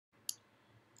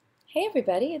Hey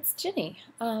everybody, it's Ginny.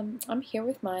 I'm here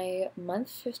with my month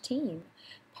 15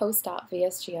 post-op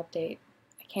VSG update.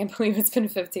 I can't believe it's been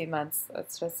 15 months.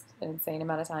 That's just an insane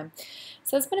amount of time.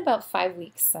 So it's been about 5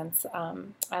 weeks since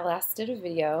I last did a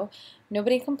video.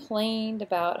 Nobody complained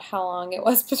about how long it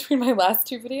was between my last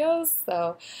two videos,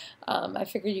 so I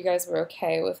figured you guys were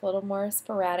okay with a little more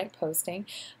sporadic posting.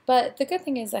 But the good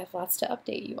thing is I have lots to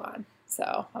update you on,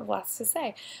 so I have lots to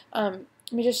say.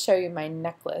 Let me just show you my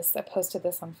necklace. I posted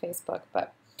this on Facebook,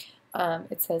 but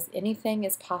it says anything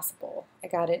is possible. I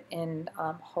got it in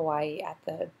Hawaii at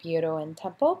the Byodo-in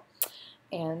Temple,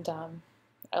 and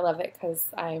I love it because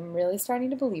I'm really starting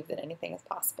to believe that anything is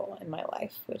possible in my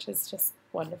life, which is just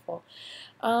wonderful.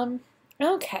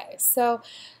 Okay, so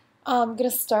I'm going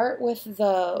to start with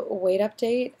the weight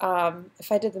update.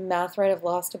 If I did the math right, I've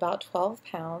lost about 12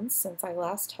 pounds since I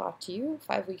last talked to you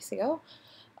 5 weeks ago.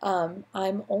 I'm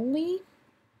only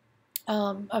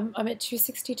I'm at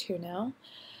 262 now,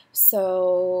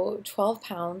 so 12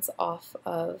 pounds off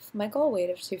of my goal weight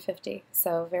of 250,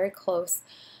 so very close.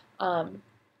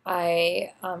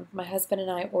 My husband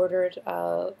and I ordered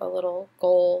a little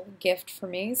goal gift for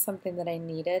me, something that I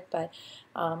needed, but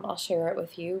I'll share it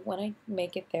with you when I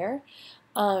make it there.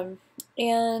 And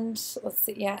let's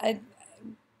see, yeah,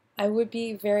 I would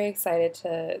be very excited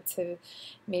to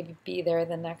maybe be there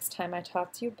the next time I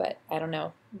talk to you, but I don't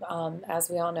know. As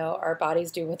we all know, our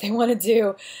bodies do what they want to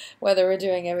do, whether we're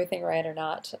doing everything right or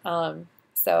not.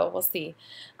 So we'll see.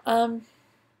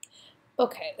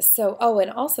 Okay, so, oh,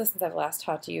 and also since I've last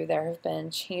talked to you, there have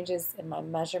been changes in my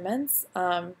measurements.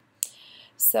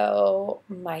 So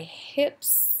my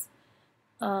hips,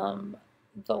 the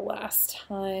last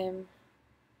time,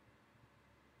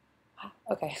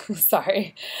 okay,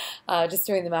 sorry, just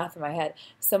doing the math in my head.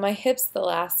 So my hips the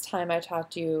last time I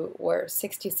talked to you were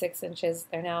 66 inches.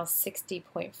 They're now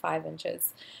 60.5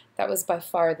 inches. That was by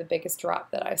far the biggest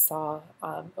drop that I saw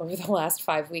over the last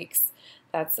 5 weeks.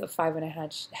 That's a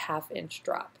 5.5 inch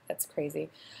drop. That's crazy.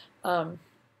 And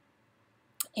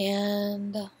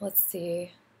let's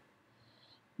see,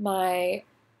 my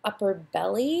upper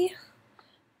belly,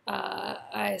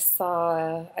 I've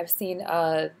seen an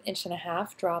 1.5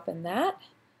 inch drop in that.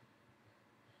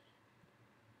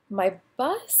 My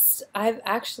bust, I've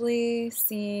actually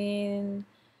seen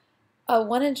a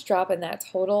 1 inch drop in that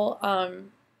total.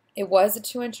 It was a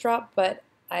 2 inch drop, but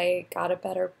I got a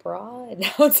better bra, and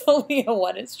now it's only a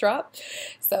 1 inch drop.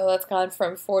 So that's gone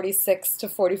from 46 to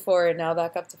 44, and now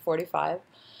back up to 45.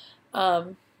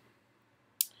 My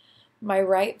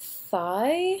right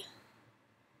thigh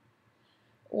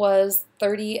was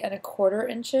 30.25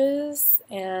 inches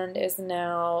and is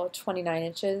now 29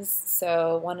 inches,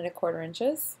 so 1.25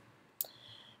 inches.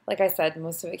 Like I said,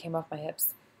 most of it came off my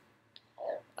hips.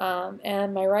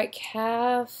 And my right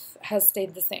calf has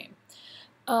stayed the same.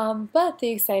 But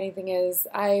the exciting thing is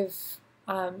I've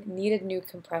needed new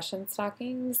compression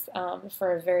stockings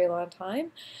for a very long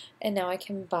time, and now I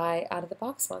can buy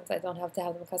out-of-the-box ones. I don't have to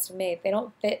have them custom made. They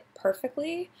don't fit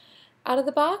perfectly out of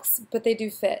the box, but they do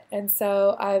fit, and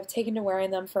so I've taken to wearing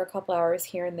them for a couple hours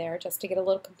here and there just to get a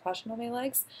little compression on my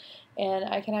legs, and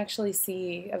I can actually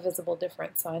see a visible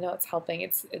difference, so I know it's helping.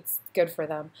 It's good for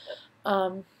them.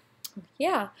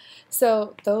 Yeah,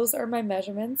 so those are my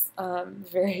measurements.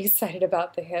 Very excited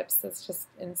about the hips. That's just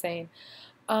insane.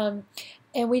 And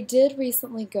we did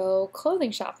recently go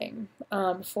clothing shopping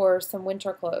for some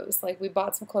winter clothes. Like, we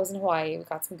bought some clothes in Hawaii. We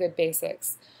got some good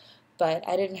basics, but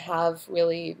I didn't have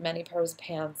really many pairs of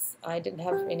pants. I didn't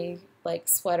have any like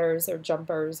sweaters or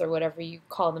jumpers or whatever you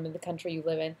call them in the country you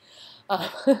live in.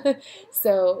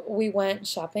 So we went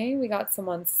shopping. We got some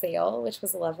on sale, which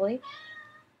was lovely.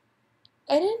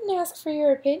 I didn't ask for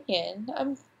your opinion.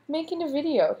 I'm making a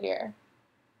video here.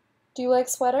 Do you like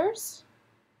sweaters?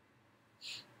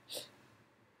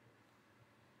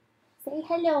 Say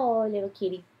hello, little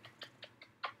kitty.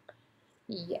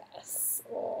 Yes.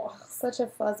 Oh, such a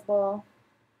fuzzball.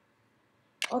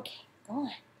 Okay, go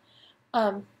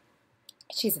on.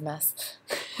 She's a mess.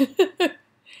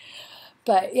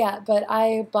 But yeah, but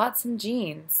I bought some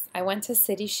jeans. I went to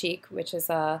City Chic, which is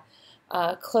a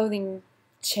clothing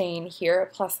chain here, a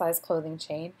plus-size clothing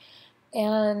chain,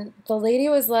 and the lady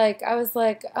was like, I was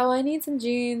like, oh, I need some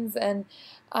jeans, and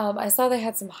I saw they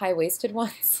had some high-waisted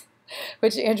ones,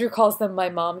 which Andrew calls them my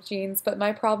mom jeans, but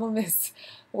my problem is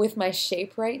with my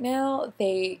shape right now,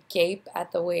 they gape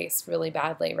at the waist really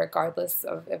badly, regardless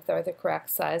of if they're the correct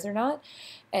size or not,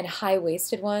 and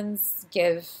high-waisted ones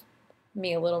give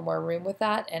me a little more room with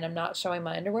that, and I'm not showing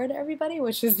my underwear to everybody,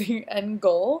 which is the end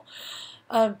goal.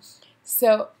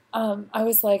 So I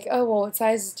was like, oh, well, what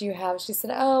sizes do you have? She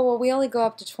said, oh, well, we only go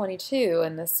up to 22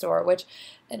 in this store, which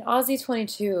an Aussie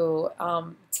 22,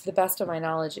 to the best of my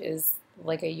knowledge, is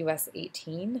like a US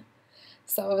 18.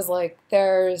 So I was like,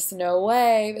 there's no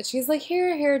way. But she's like,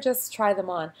 here, just try them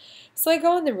on. So I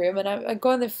go in the room and I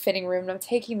go in the fitting room and I'm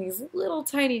taking these little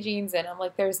tiny jeans in. I'm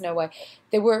like, there's no way.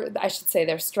 They were, I should say,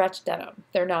 they're stretch denim.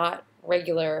 They're not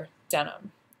regular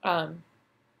denim. Um,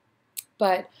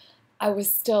 but I was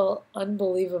still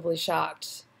unbelievably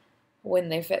shocked when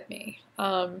they fit me.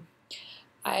 I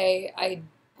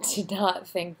did not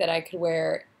think that I could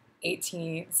wear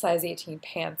size 18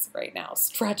 pants right now,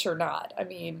 stretch or not. I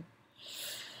mean,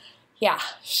 yeah,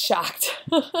 shocked.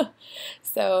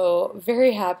 So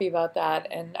very happy about that,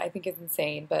 and I think it's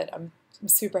insane, but I'm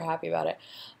super happy about it.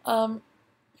 Um,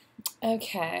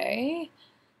 okay,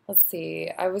 let's see.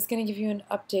 I was gonna give you an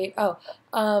update. Oh,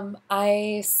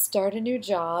 I start a new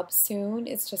job soon.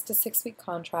 It's just a 6-week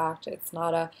contract. It's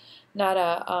not a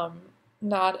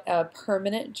not a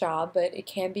permanent job, but it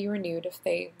can be renewed if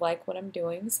they like what I'm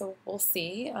doing. So we'll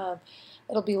see.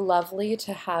 It'll be lovely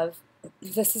to have.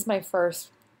 This is my first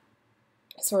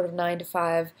sort of 9 to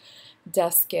 5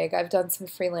 desk gig. I've done some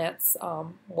freelance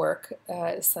work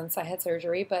since I had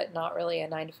surgery, but not really a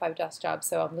 9 to 5 desk job.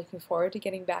 So I'm looking forward to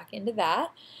getting back into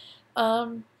that.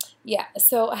 Yeah,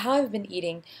 so how I've been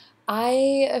eating.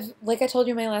 Like I told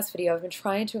you in my last video, I've been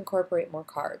trying to incorporate more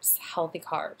carbs, healthy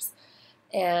carbs.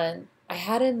 And I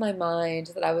had in my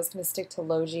mind that I was going to stick to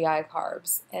low GI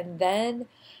carbs. And then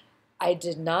I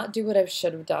did not do what I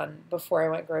should have done before I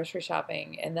went grocery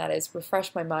shopping, and that is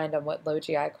refresh my mind on what low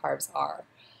GI carbs are.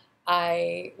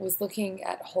 I was looking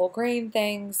at whole grain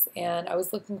things, and I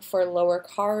was looking for lower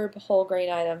carb whole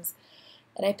grain items,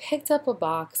 and I picked up a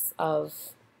box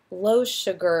of low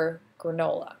sugar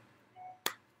granola.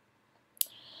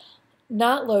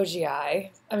 Not low GI.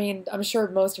 I mean, I'm sure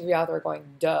most of you out there are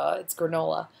going, duh, it's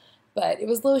granola. But it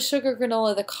was low sugar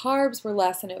granola. The carbs were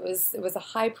less, and it was a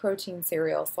high protein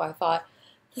cereal. So I thought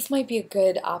this might be a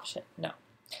good option. No.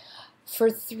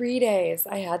 For 3 days,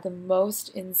 I had the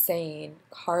most insane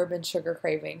carb and sugar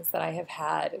cravings that I have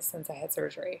had since I had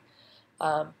surgery.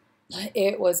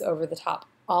 It was over the top.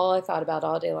 All I thought about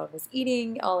all day long was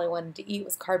eating. All I wanted to eat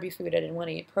was carby food. I didn't want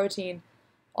to eat protein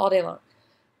all day long.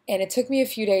 And it took me a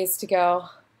few days to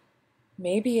go,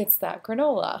 maybe it's that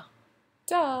granola.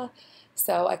 Duh.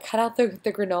 So I cut out the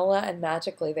granola and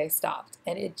magically they stopped.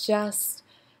 And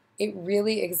it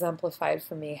really exemplified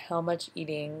for me how much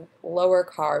eating lower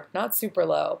carb, not super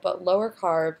low, but lower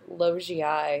carb, low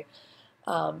GI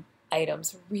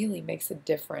items really makes a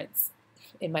difference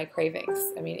in my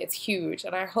cravings. I mean, it's huge.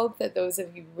 And I hope that those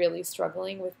of you really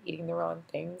struggling with eating the wrong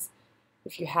things,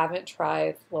 if you haven't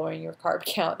tried lowering your carb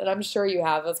count, and I'm sure you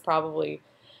have, that's probably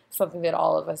something that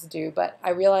all of us do, but I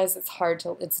realize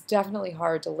it's definitely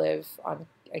hard to live on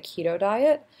a keto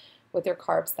diet with your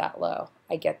carbs that low.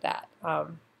 I get that.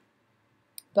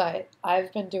 But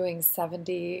I've been doing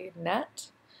 70 net,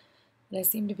 and I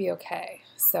seem to be okay.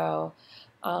 So,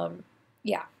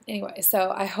 yeah, anyway,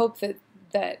 so I hope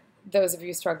that those of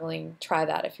you struggling try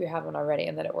that if you haven't already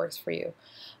and that it works for you.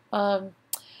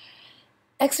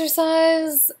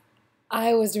 Exercise,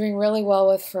 I was doing really well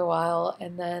with for a while,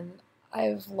 and then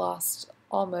I've lost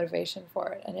all motivation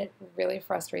for it, and it really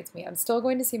frustrates me. I'm still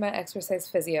going to see my exercise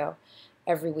physio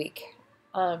every week,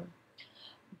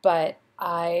 but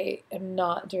I am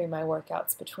not doing my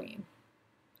workouts between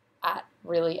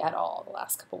at all the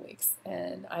last couple weeks,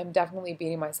 and I'm definitely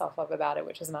beating myself up about it,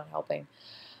 which is not helping.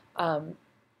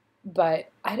 But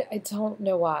I don't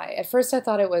know why. At first I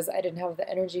thought it was I didn't have the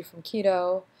energy from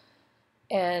keto,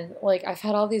 and like I've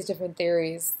had all these different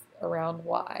theories around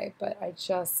why, but I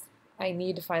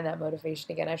need to find that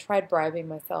motivation again. I tried bribing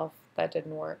myself, that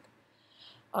didn't work.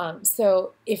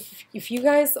 So if you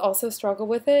guys also struggle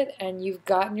with it and you've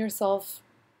gotten yourself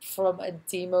from a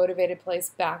demotivated place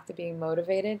back to being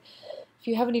motivated, if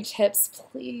you have any tips,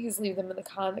 please leave them in the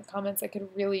comments. I could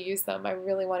really use them. I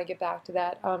really want to get back to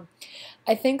that.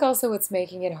 I think also what's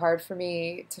making it hard for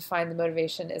me to find the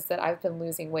motivation is that I've been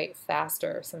losing weight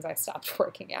faster since I stopped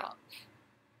working out.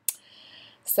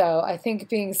 So I think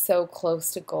being so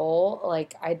close to goal,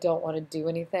 like I don't want to do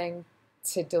anything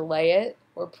to delay it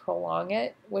or prolong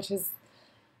it, which is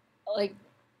like,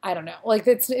 I don't know. Like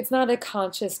it's not a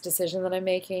conscious decision that I'm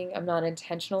making. I'm not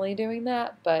intentionally doing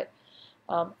that, but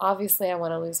obviously I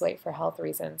want to lose weight for health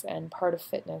reasons, and part of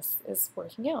fitness is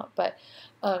working out. But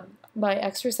my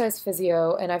exercise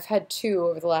physio, and I've had 2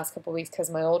 over the last couple of weeks because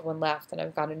my old one left and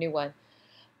I've got a new one.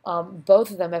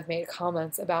 Both of them have made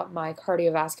comments about my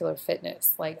cardiovascular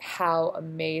fitness, like how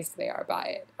amazed they are by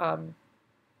it.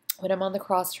 when I'm on the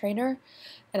cross trainer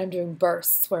and I'm doing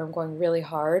bursts where I'm going really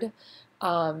hard,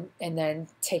 and then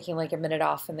taking like a minute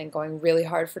off and then going really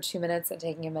hard for 2 minutes and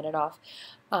taking a minute off,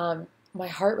 my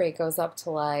heart rate goes up to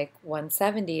like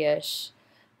 170-ish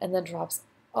and then drops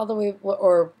all the way,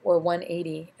 or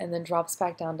 180, and then drops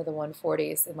back down to the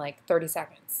 140s in like 30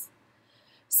 seconds.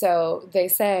 So they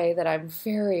say that I'm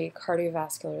very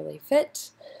cardiovascularly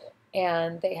fit,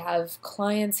 and they have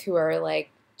clients who are like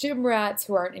gym rats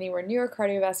who aren't anywhere near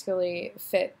cardiovascularly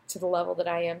fit to the level that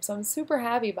I am. So I'm super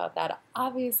happy about that.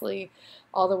 Obviously,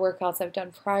 all the workouts I've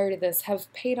done prior to this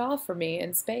have paid off for me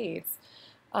in spades.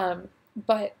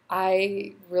 But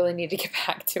I really need to get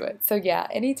back to it. So yeah,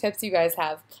 any tips you guys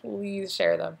have, please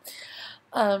share them.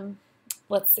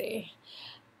 Let's see.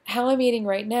 How I'm eating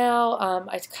right now,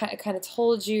 I kind of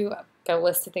told you. I've got a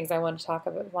list of things I wanted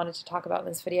to talk about in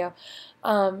this video.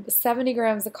 70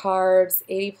 grams of carbs,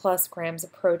 80 plus grams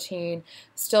of protein,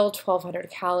 still 1,200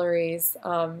 calories,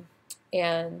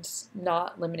 and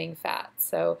not limiting fat.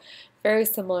 So very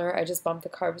similar. I just bumped the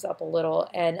carbs up a little,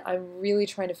 and I'm really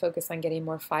trying to focus on getting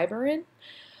more fiber in.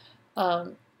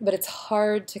 But it's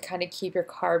hard to kind of keep your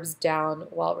carbs down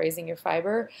while raising your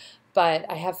fiber. But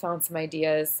I have found some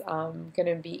ideas. I'm going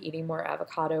to be eating more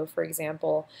avocado, for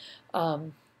example. Yeah,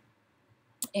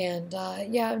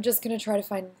 I'm just going to try to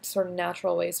find sort of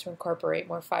natural ways to incorporate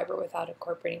more fiber without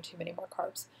incorporating too many more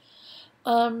carbs.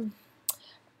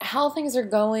 How things are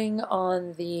going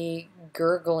on the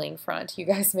gurgling front. You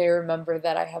guys may remember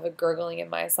that I have a gurgling in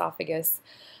my esophagus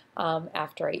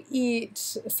after I eat,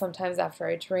 sometimes after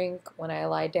I drink, when I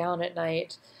lie down at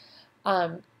night.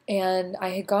 And I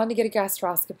had gone to get a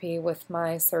gastroscopy with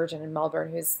my surgeon in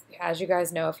Melbourne, who's, as you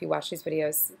guys know, if you watch these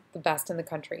videos, the best in the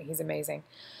country. He's amazing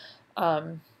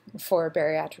for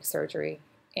bariatric surgery.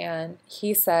 And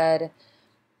he said,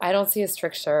 I don't see a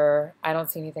stricture. I don't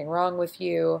see anything wrong with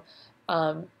you.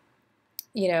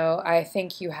 You know, I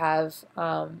think you have,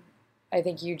 I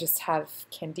think you just have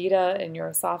candida in your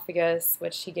esophagus,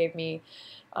 which he gave me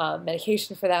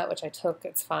medication for that, which I took.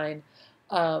 It's fine.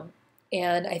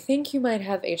 And I think you might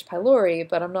have H. pylori,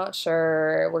 but I'm not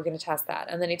sure. We're going to test that.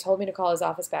 And then he told me to call his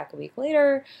office back a week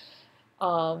later.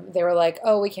 They were like,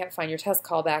 oh, we can't find your test,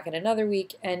 call back in another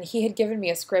week. And he had given me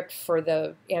a script for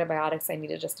the antibiotics I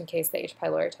needed just in case the H.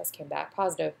 pylori test came back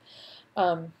positive.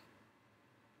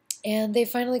 And they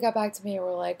finally got back to me and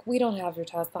were like, we don't have your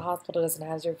test. The hospital doesn't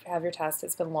have your test.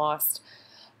 It's been lost.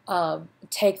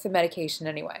 Take the medication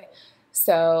anyway.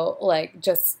 So, like,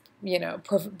 just, you know,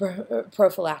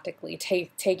 prophylactically,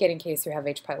 take it in case you have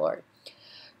H. pylori.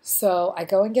 So I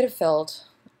go and get it filled,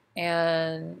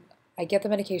 and I get the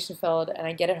medication filled, and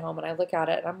I get it home, and I look at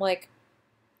it, and I'm like,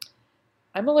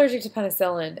 I'm allergic to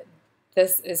penicillin.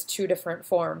 This is 2 different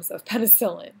forms of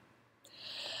penicillin.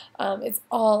 It's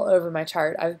all over my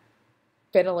chart. I've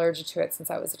been allergic to it since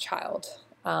I was a child.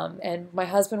 And my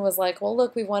husband was like, well,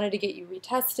 look, we wanted to get you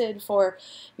retested for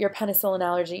your penicillin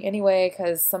allergy anyway,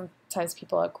 because sometimes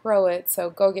people outgrow it, so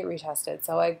go get retested.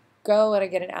 So I go and I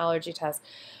get an allergy test.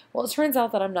 Well, it turns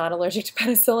out that I'm not allergic to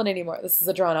penicillin anymore. This is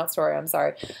a drawn-out story, I'm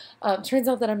sorry. Turns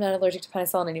out that I'm not allergic to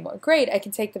penicillin anymore. Great, I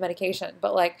can take the medication.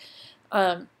 But, like,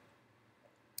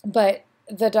 but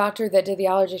the doctor that did the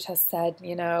allergy test said,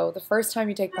 you know, the first time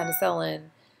you take penicillin,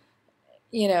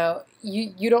 you know,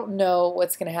 you don't know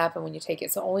what's going to happen when you take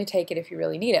it, so only take it if you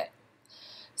really need it.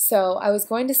 So I was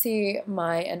going to see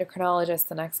my endocrinologist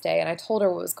the next day, and I told her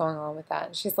what was going on with that.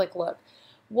 And she's like, look,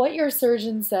 what your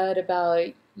surgeon said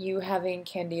about you having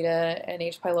candida and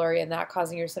H. pylori and that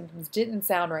causing your symptoms didn't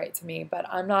sound right to me, but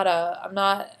I'm not a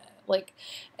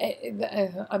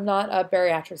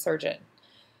bariatric surgeon.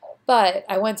 But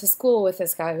I went to school with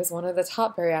this guy who's one of the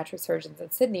top bariatric surgeons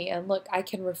at Sydney, and look, I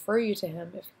can refer you to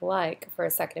him if you like for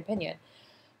a second opinion.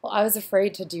 Well, I was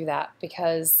afraid to do that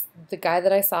because the guy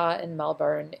that I saw in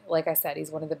Melbourne, like I said,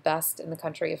 he's one of the best in the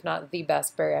country, if not the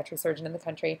best bariatric surgeon in the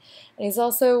country. And he's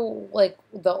also like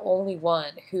the only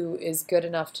one who is good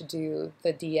enough to do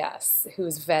the DS,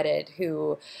 who's vetted,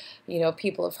 who, you know,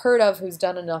 people have heard of, who's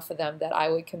done enough of them that I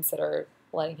would consider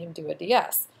letting him do a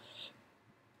DS.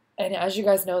 And as you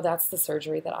guys know, that's the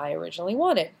surgery that I originally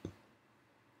wanted.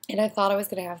 And I thought I was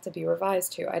going to have to be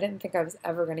revised too. I didn't think I was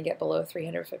ever going to get below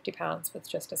 350 pounds with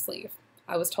just a sleeve.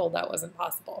 I was told that wasn't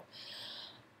possible.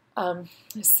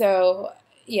 So,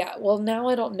 yeah, well, now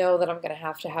I don't know that I'm going to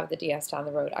have the DS down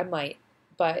the road. I might,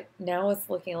 but now it's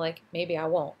looking like maybe I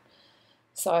won't.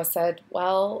 So I said,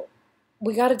 well,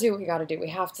 we got to do what we got to do. We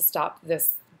have to stop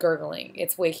this gurgling.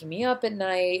 It's waking me up at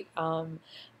night.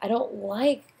 I don't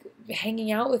like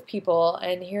hanging out with people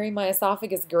and hearing my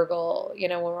esophagus gurgle, you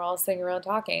know, when we're all sitting around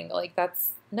talking. Like,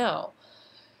 that's no.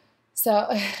 So,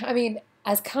 I mean,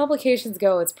 as complications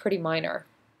go, it's pretty minor,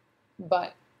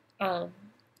 but um,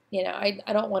 you know, I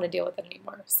don't want to deal with it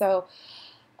anymore. So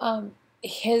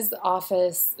his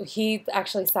office, he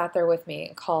actually sat there with me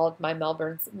and called my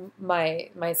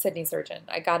my Sydney surgeon.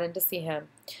 I got in to see him,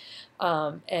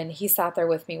 and he sat there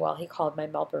with me while he called my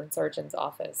Melbourne surgeon's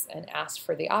office and asked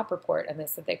for the op report, and they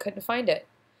said they couldn't find it.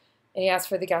 And he asked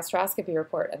for the gastroscopy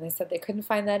report, and they said they couldn't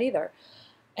find that either.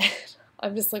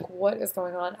 I'm just like, what is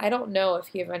going on? I don't know if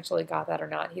he eventually got that or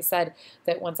not. He said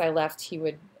that once I left, he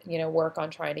would, you know, work on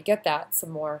trying to get that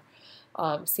some more,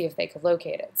 see if they could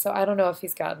locate it. So I don't know if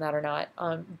he's gotten that or not.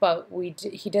 But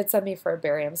he did send me for a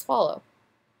barium swallow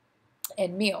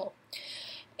and meal.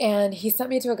 And he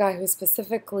sent me to a guy who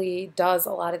specifically does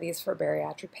a lot of these for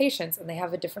bariatric patients, and they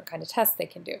have a different kind of test they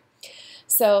can do.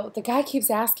 So the guy keeps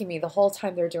asking me the whole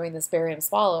time they're doing this barium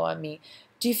swallow on me,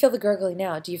 do you feel the gurgling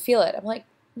now? Do you feel it? I'm like,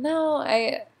 no,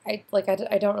 I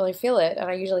don't really feel it, and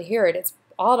I usually hear it. It's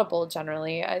audible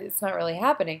generally. It's not really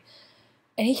happening.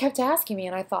 And he kept asking me,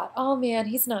 and I thought, oh man,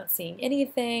 he's not seeing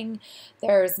anything.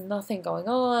 There's nothing going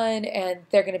on, and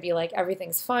they're going to be like,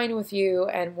 everything's fine with you,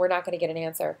 and we're not going to get an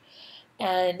answer.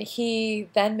 And he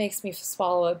then makes me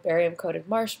swallow a barium-coated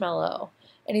marshmallow,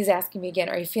 and he's asking me again,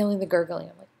 are you feeling the gurgling?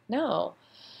 I'm like, no.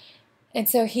 And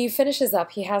so he finishes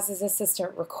up. He has his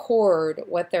assistant record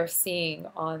what they're seeing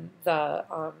on the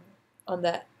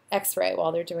X-ray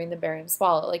while they're doing the barium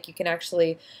swallow. Like you can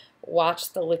actually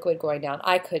watch the liquid going down.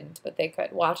 I couldn't, but they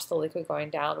could watch the liquid going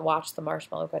down, watch the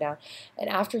marshmallow go down. And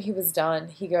after he was done,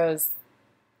 he goes,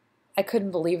 I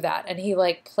couldn't believe that. And he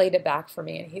like played it back for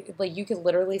me. And he like you could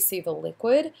literally see the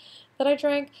liquid that I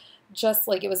drank, just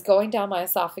like it was going down my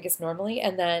esophagus normally,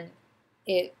 and then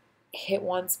it hit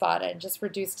one spot and just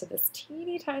reduced to this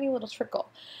teeny tiny little trickle.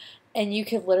 And you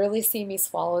could literally see me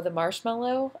swallow the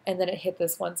marshmallow, and then it hit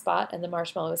this one spot, and the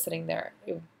marshmallow was sitting there.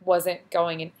 It wasn't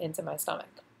going into my stomach.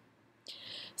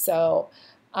 So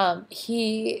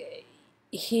he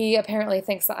apparently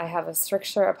thinks that I have a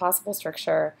stricture, a possible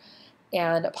stricture,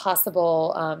 and a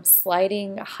possible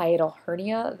sliding hiatal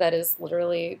hernia that is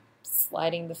literally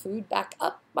sliding the food back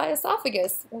up my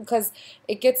esophagus, because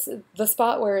it gets the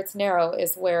spot where it's narrow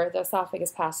is where the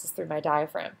esophagus passes through my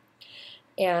diaphragm.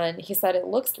 And he said it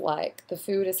looks like the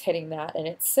food is hitting that and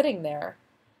it's sitting there,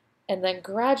 and then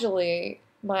gradually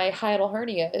my hiatal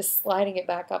hernia is sliding it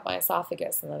back up my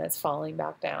esophagus, and then it's falling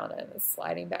back down and it's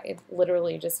sliding back. It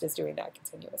literally just is doing that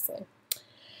continuously.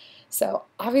 So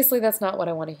obviously that's not what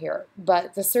I want to hear,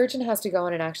 but the surgeon has to go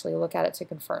in and actually look at it to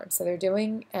confirm. So they're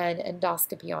doing an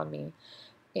endoscopy on me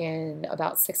in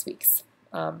about 6 weeks.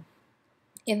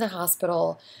 In the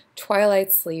hospital,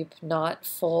 twilight sleep, not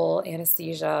full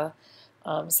anesthesia,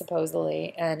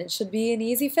 supposedly, and it should be an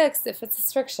easy fix if it's a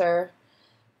stricture.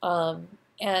 And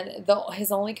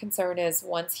his only concern is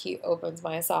once he opens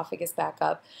my esophagus back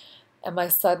up, am I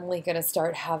suddenly going to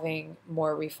start having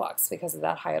more reflux because of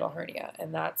that hiatal hernia?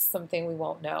 And that's something we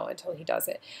won't know until he does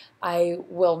it. I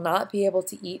will not be able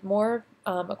to eat more,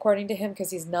 according to him,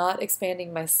 because he's not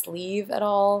expanding my sleeve at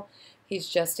all. He's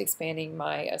just expanding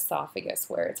my esophagus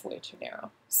where it's way too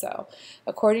narrow. So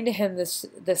according to him, this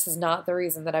is not the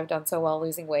reason that I've done so well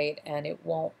losing weight, and it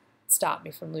won't stop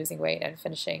me from losing weight and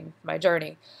finishing my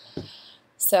journey.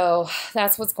 So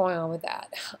that's what's going on with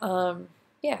that.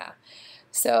 Yeah.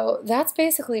 So that's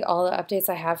basically all the updates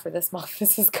I have for this month.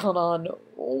 This has gone on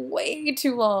way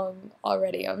too long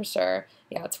already, I'm sure.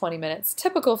 Yeah, 20 minutes.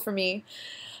 Typical for me.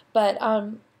 But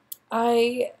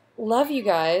I love you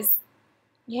guys.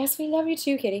 Yes, we love you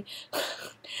too, Kitty.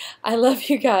 I love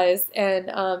you guys. And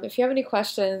if you have any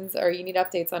questions or you need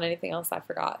updates on anything else I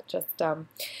forgot, just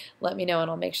let me know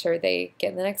and I'll make sure they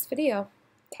get in the next video.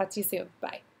 Talk to you soon.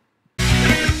 Bye.